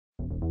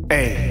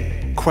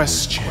A.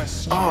 Question.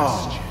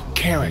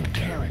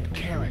 Character.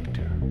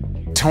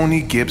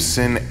 Tony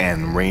Gibson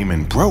and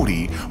Raymond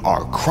Broady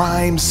are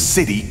Crime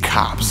City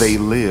cops. They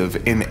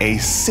live in a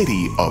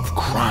city of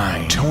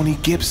crime. Tony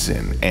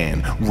Gibson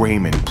and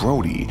Raymond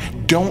Broady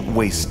don't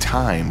waste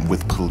time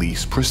with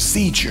police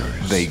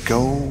procedures. They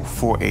go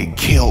for a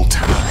kill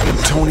time.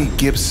 Tony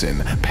Gibson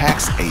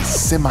packs a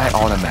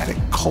semi-automatic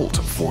Colt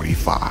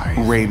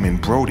 45.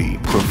 Raymond Broady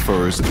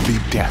prefers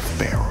the death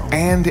barrel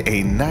and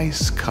a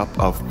nice cup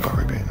of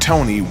bourbon.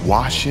 Tony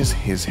washes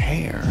his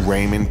hair.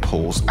 Raymond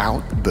pulls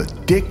out the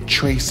Dick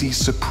Tracy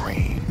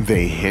Supreme.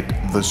 They hit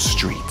the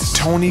streets.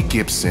 Tony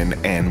Gibson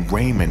and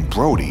Raymond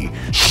Broady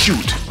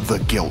shoot the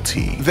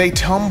guilty. They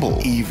tumble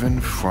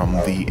even from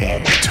the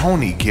air.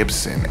 Tony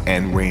Gibson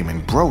and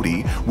Raymond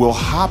Broady will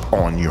hop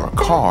on your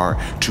car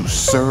to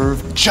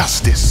serve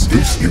justice.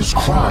 This is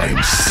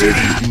Crime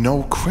City.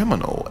 No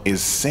criminal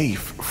is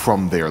safe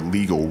from their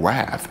legal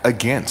wrath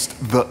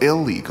against the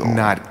illegal.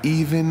 Not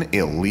even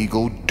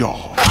illegal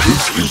dogs.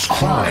 This is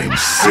Crime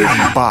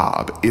City.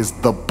 Bob is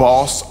the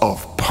boss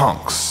of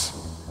punks.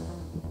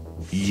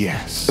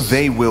 Yes,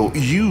 they will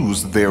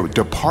use their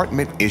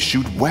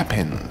department-issued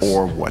weapons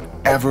or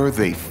whatever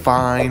they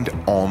find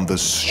on the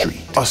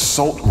street.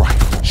 Assault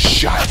rifle,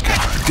 shotgun,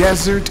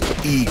 Desert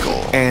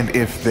Eagle, and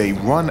if they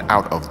run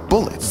out of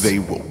bullets, they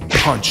will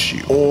punch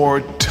you or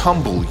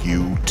tumble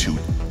you to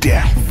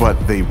death.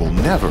 But they will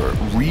never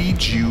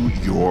read you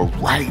your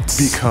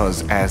rights,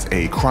 because as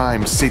a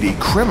Crime City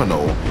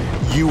criminal,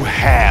 you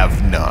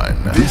have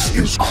none. This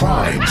is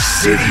Crime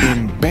City.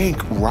 In bank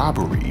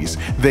robberies,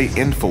 they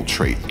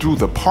infiltrate through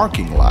the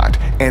parking lot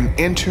and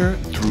enter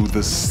through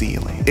the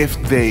ceiling. If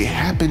they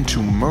happen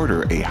to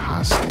murder a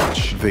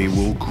hostage, they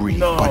will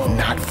grieve, but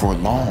not for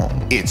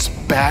long. It's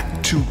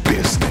back to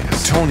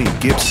business. Tony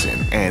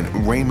Gibson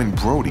and Raymond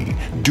Broady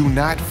do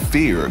not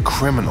fear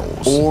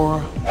criminals or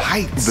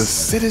heights. The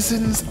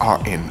citizens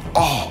are in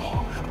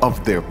awe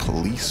of their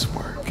police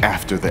work.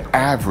 After the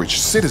average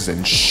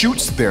citizen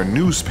shoots their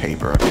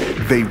newspaper,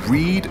 they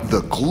read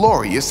the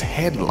glorious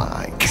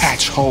headline: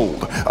 catch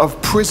hold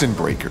of prison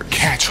breaker,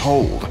 catch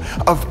hold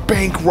of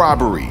bank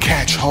robbery,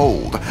 catch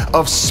hold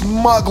of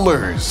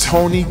smugglers.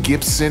 Tony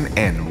Gibson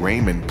and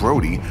Raymond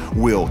Broady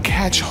will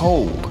catch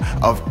hold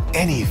of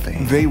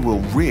anything. They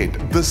will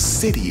rid the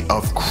city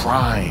of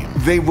crime.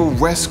 They will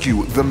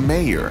rescue the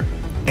mayor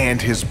and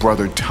his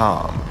brother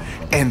Tom,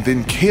 and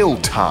then kill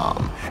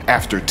Tom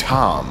after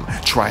Tom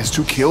tries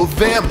to kill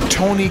them.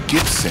 Tony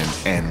Gibson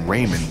and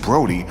Raymond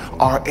Broady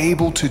are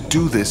able to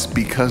do this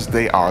because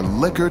they are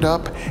liquored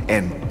up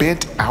and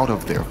bent out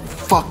of their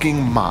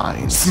fucking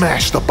minds.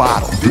 Smash the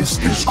bottle. This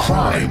is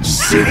Crime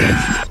City.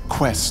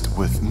 Quest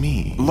with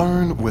me.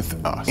 Learn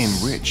with us.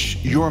 Enrich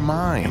your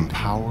mind.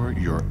 Empower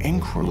your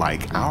inquiry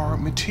like our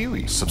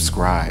material.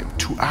 Subscribe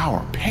to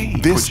our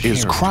page. This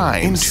is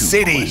Crime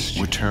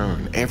City.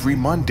 Return every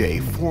Monday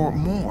for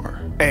more.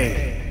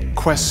 A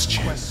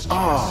question.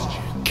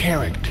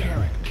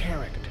 Character.